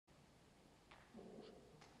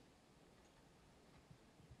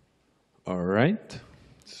All right,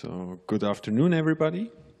 so good afternoon,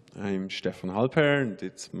 everybody. I'm Stefan Halper, and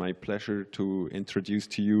it's my pleasure to introduce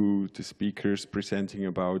to you the speakers presenting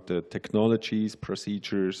about the technologies,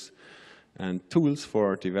 procedures, and tools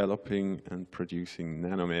for developing and producing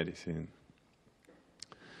nanomedicine.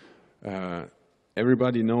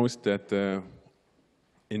 Everybody knows that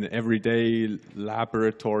in everyday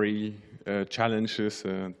laboratory challenges,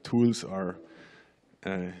 tools are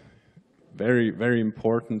very, very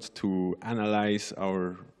important to analyze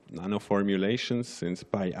our nanoformulations, since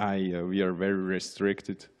by eye we are very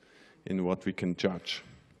restricted in what we can judge.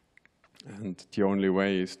 And the only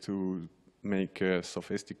way is to make a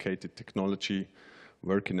sophisticated technology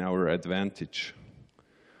work in our advantage,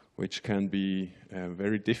 which can be a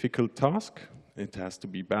very difficult task. It has to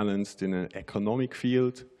be balanced in an economic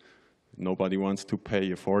field. Nobody wants to pay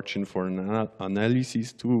a fortune for an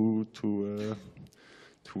analysis to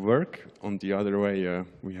work. On the other way,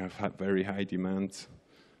 we have had very high demands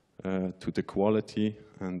to the quality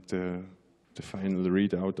and the final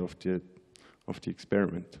readout of the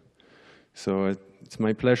experiment. So it's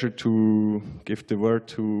my pleasure to give the word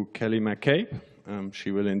to Kelley McCabe.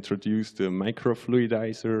 She will introduce the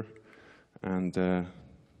microfluidizer and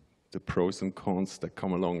the pros and cons that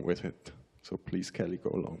come along with it. So please, Kelley,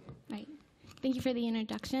 go along. Right. Thank you for the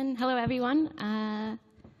introduction. Hello, everyone.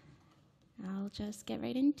 I'll just get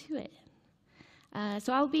right into it.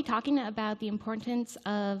 So I'll be talking about the importance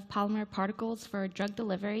of polymer particles for drug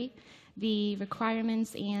delivery, the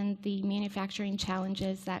requirements and the manufacturing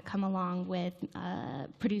challenges that come along with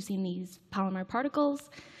producing these polymer particles.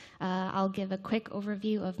 I'll give a quick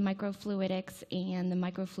overview of microfluidics and the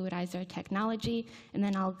microfluidizer technology, and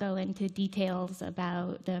then I'll go into details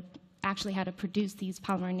about actually how to produce these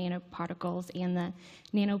polymer nanoparticles and the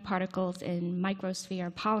nanoparticles in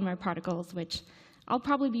microsphere polymer particles, which I'll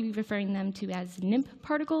probably be referring them to as NiMP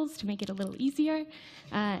particles to make it a little easier.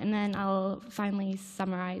 And then I'll finally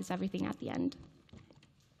summarize everything at the end.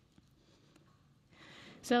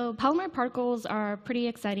 So polymer particles are pretty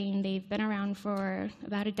exciting. They've been around for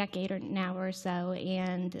about a decade now or so,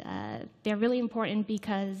 and they're really important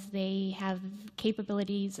because they have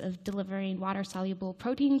capabilities of delivering water-soluble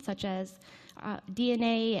proteins such as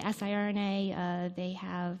DNA, siRNA. They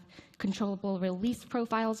have controllable release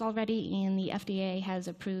profiles already, and the FDA has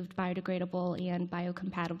approved biodegradable and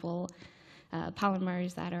biocompatible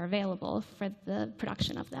polymers that are available for the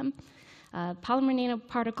production of them. Polymer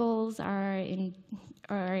nanoparticles are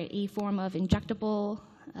a form of injectable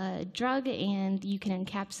drug, and you can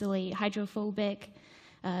encapsulate hydrophobic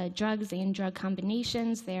drugs and drug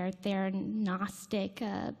combinations. They're theranostic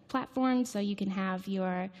platforms, so you can have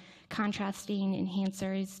your contrasting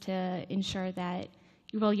enhancers to ensure that,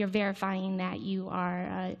 well, you're verifying that you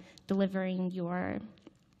are delivering your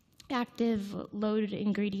active loaded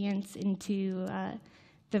ingredients into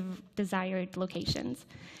the desired locations.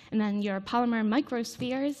 And then your polymer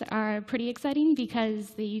microspheres are pretty exciting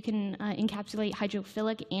because you can encapsulate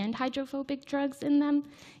hydrophilic and hydrophobic drugs in them,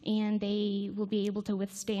 and they will be able to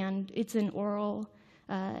withstand, it's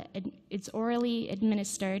orally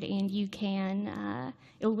administered, and you can,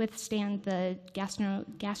 it'll withstand the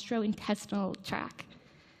gastrointestinal tract.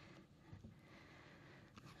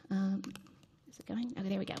 Is it going? Okay,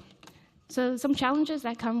 there we go. So some challenges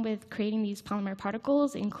that come with creating these polymer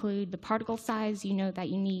particles include the particle size. You know that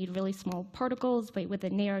you need really small particles, but with a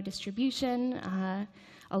narrow distribution.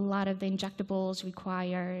 A lot of the injectables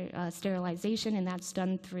require sterilization, and that's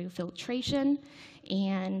done through filtration.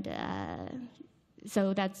 And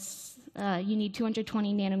so that's, you need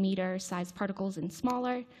 220 nanometer size particles and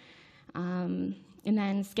smaller. And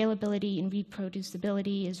then scalability and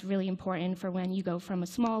reproducibility is really important for when you go from a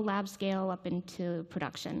small lab scale up into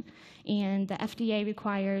production. And the FDA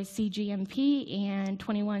requires cGMP and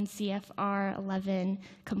 21 CFR 11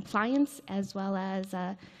 compliance, as well as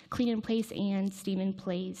clean in place and steam in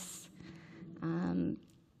place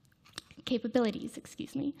capabilities,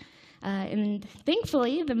 excuse me. And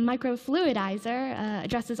thankfully, the microfluidizer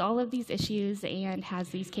addresses all of these issues and has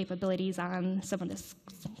these capabilities on some of the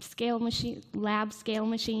lab scale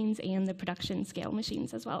machines and the production scale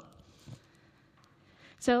machines as well.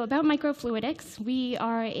 So about microfluidics, we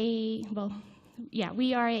are a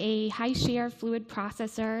high shear fluid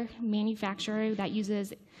processor manufacturer that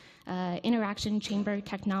uses interaction chamber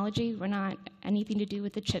technology. We're not anything to do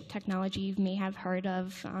with the chip technology you may have heard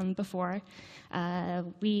of before.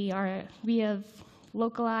 We have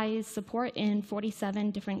localized support in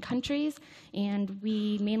 47 different countries, and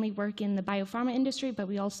we mainly work in the biopharma industry, but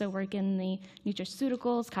we also work in the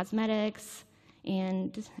nutraceuticals, cosmetics,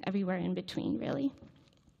 and everywhere in between, really.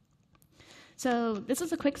 So this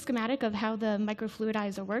is a quick schematic of how the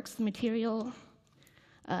microfluidizer works. The material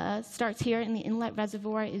starts here in the inlet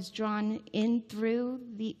reservoir, is drawn in through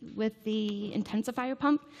with the intensifier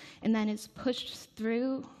pump, and then is pushed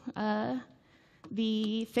through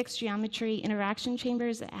the fixed geometry interaction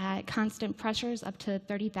chambers at constant pressures up to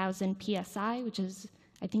 30,000 psi, which is,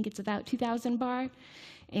 I think it's about 2,000 bar.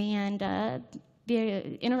 And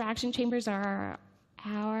the interaction chambers are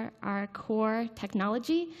our core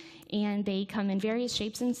technology, and they come in various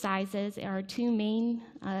shapes and sizes. Our two main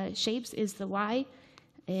shapes is the Y.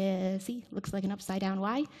 See, looks like an upside down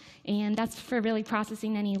Y. And that's for really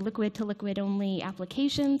processing any liquid to liquid only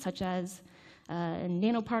applications, such as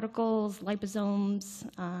nanoparticles, liposomes,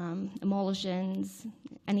 emulsions,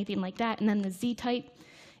 anything like that. And then the Z type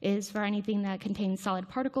is for anything that contains solid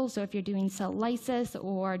particles. So if you're doing cell lysis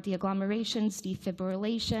or deagglomerations,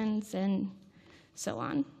 defibrillations, and so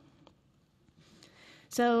on.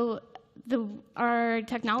 So our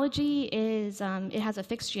technology is, it has a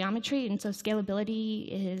fixed geometry, and so scalability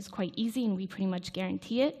is quite easy, and we pretty much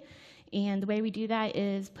guarantee it. And the way we do that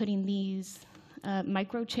is putting these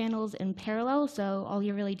microchannels in parallel. So all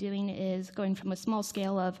you're really doing is going from a small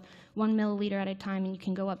scale of 1 milliliter at a time, and you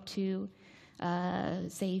can go up to,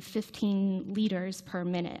 say, 15 liters per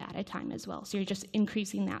minute at a time as well. So you're just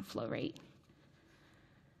increasing that flow rate.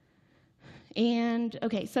 And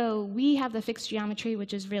okay, so we have the fixed geometry,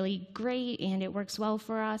 which is really great, and it works well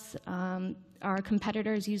for us. Our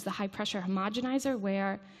competitors use the high pressure homogenizer,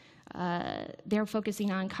 where they're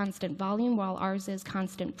focusing on constant volume, while ours is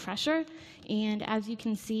constant pressure. And as you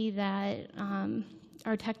can see that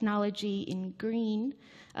our technology in green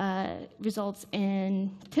results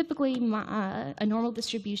in typically a normal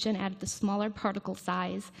distribution at the smaller particle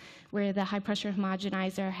size, where the high pressure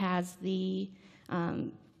homogenizer has the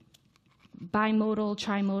bimodal,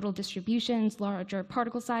 trimodal distributions, larger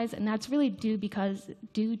particle size, and that's really due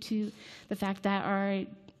to the fact that our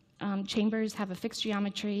chambers have a fixed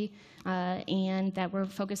geometry and that we're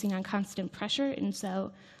focusing on constant pressure, and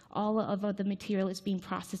so all of the material is being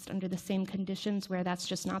processed under the same conditions, where that's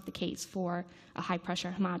just not the case for a high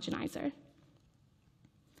pressure homogenizer.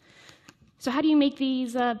 So how do you make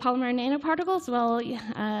these polymer nanoparticles? Well,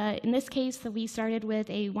 in this case, we started with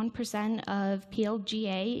a 1% of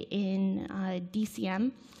PLGA in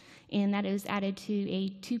DCM, and that is added to a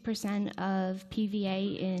 2% of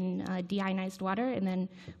PVA in deionized water, and then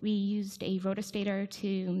we used a rotostator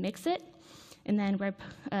to mix it. And then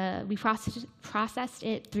we processed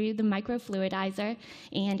it through the microfluidizer,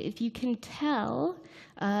 and if you can tell,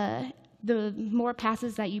 the more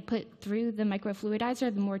passes that you put through the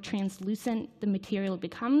microfluidizer, the more translucent the material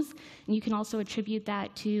becomes. And you can also attribute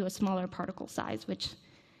that to a smaller particle size, which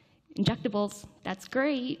injectables, that's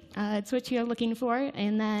great. It's what you're looking for.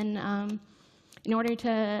 And then in order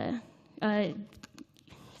to, the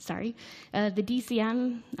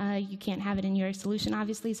DCM, you can't have it in your solution,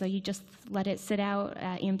 obviously, so you just let it sit out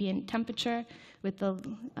at ambient temperature with the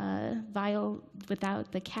vial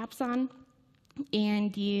without the caps on.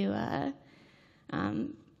 And you,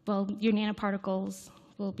 your nanoparticles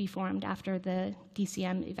will be formed after the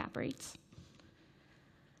DCM evaporates.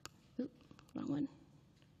 Oops, wrong one.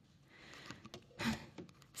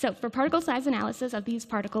 So for particle size analysis of these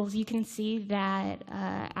particles, you can see that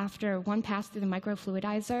after one pass through the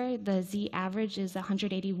microfluidizer, the Z average is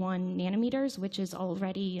 181 nanometers, which is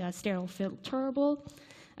already sterile filterable.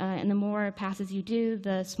 And the more passes you do,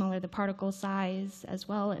 the smaller the particle size as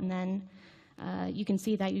well. And then you can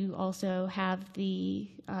see that you also have the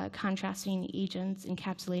contrasting agents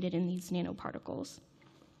encapsulated in these nanoparticles.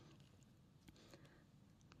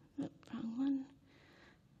 Oh, wrong one.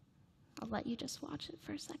 I'll let you just watch it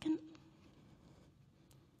for a second.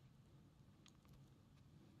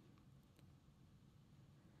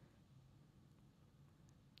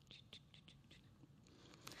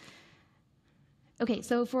 Okay,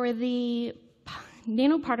 so for the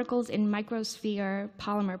nanoparticles in microsphere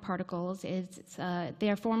polymer particles, they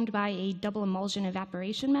are formed by a double emulsion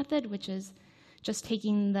evaporation method, which is just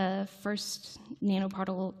taking the first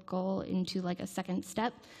nanoparticle into like a second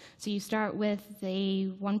step. So you start with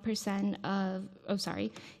a 1% of,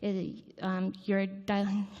 you're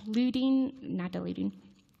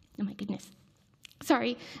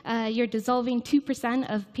you're dissolving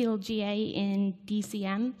 2% of PLGA in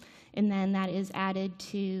DCM, and then that is added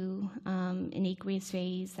to an aqueous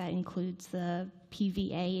phase that includes the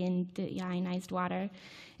PVA in deionized water.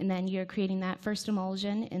 And then you're creating that first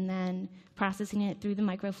emulsion and then processing it through the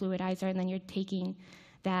microfluidizer, and then you're taking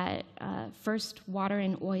that first water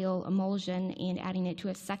and oil emulsion and adding it to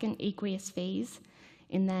a second aqueous phase,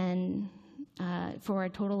 and then for a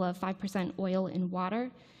total of 5% oil and water.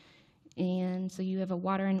 And so you have a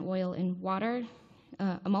water and oil and water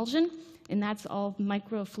emulsion, and that's all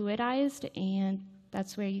microfluidized, and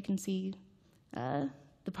that's where you can see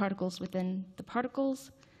the particles within the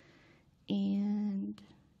particles. And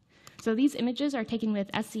so these images are taken with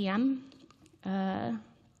SEM, and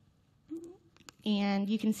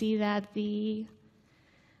you can see that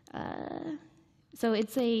so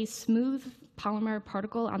it's a smooth polymer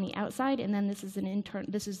particle on the outside, and then this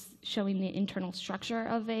is showing the internal structure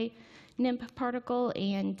of a NiMP particle,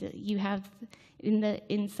 and you have in the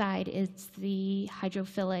inside it's the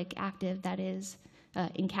hydrophilic active that is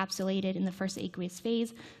encapsulated in the first aqueous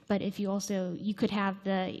phase. But if you could have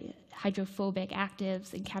the hydrophobic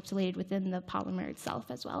actives encapsulated within the polymer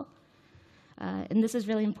itself as well. And this is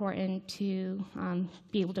really important to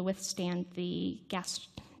be able to withstand the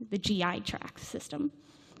GI tract system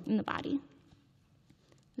in the body.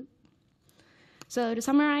 So to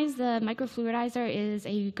summarize, the microfluidizer is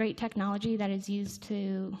a great technology that is used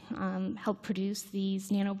to help produce these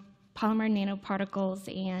polymer nanoparticles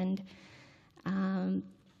and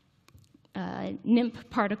NiMP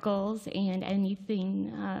particles and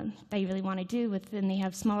anything that you really want to do with them. They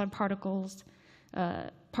have smaller particles,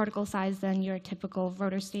 particle size than your typical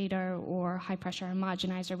rotor-stator or high-pressure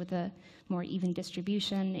homogenizer with a more even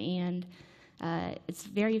distribution, and it's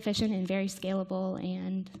very efficient and very scalable.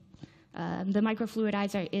 And the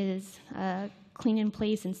microfluidizer is clean in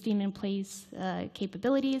place and steam in place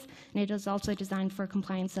capabilities, and it is also designed for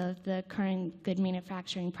compliance of the current good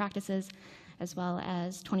manufacturing practices, as well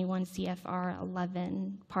as 21 CFR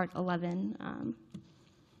 11, Part 11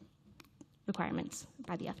 requirements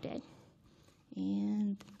by the FDA.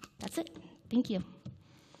 And that's it. Thank you.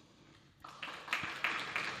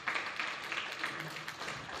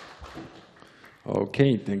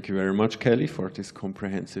 Okay, thank you very much, Kelley, for this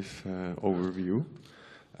comprehensive overview.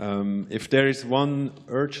 If there is one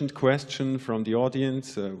urgent question from the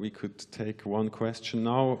audience, we could take one question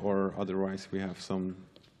now, or otherwise we have some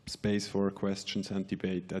space for questions and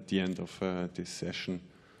debate at the end of this session.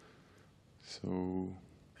 So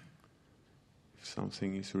if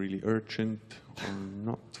something is really urgent or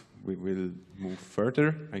not, we will move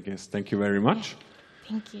further, I guess. Thank you very much.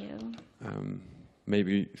 Thank you.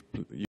 Maybe